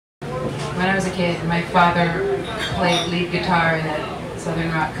when I was a kid, my father played lead guitar in a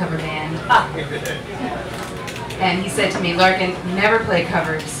Southern rock cover band. And he said to me, Larkin, never play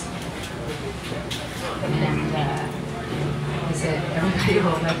covers. And he said, everybody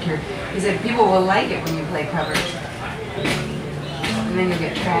will like your, he said, people will like it when you play covers. And then you'll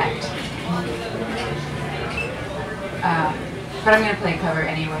get tracked. But I'm going to play a cover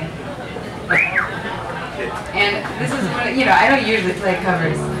anyway. And this is one, you know, I don't usually play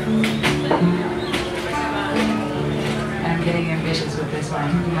covers. And I'm getting ambitious with this one.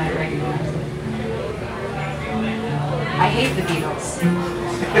 You might recognize it. I hate the Beatles.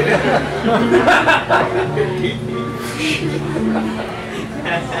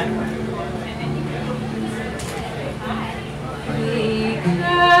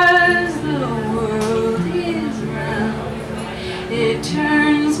 Because the world is round, it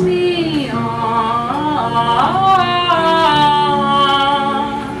turns me on.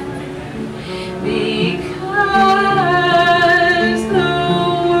 Because the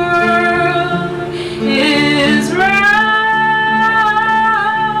world is round.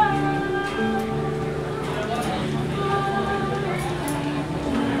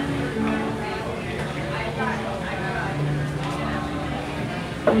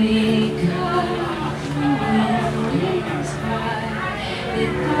 Because the wind is high,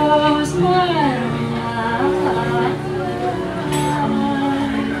 it blows my mind.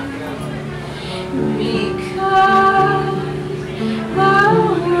 Because the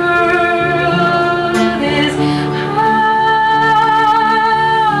world is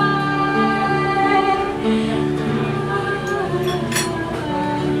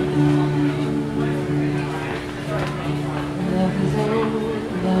love is old,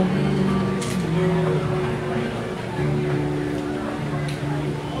 love is new.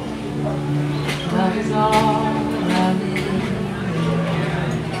 Love is all, love is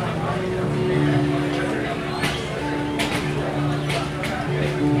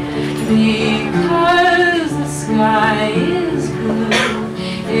because the sky is blue,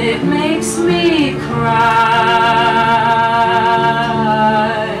 it makes me cry.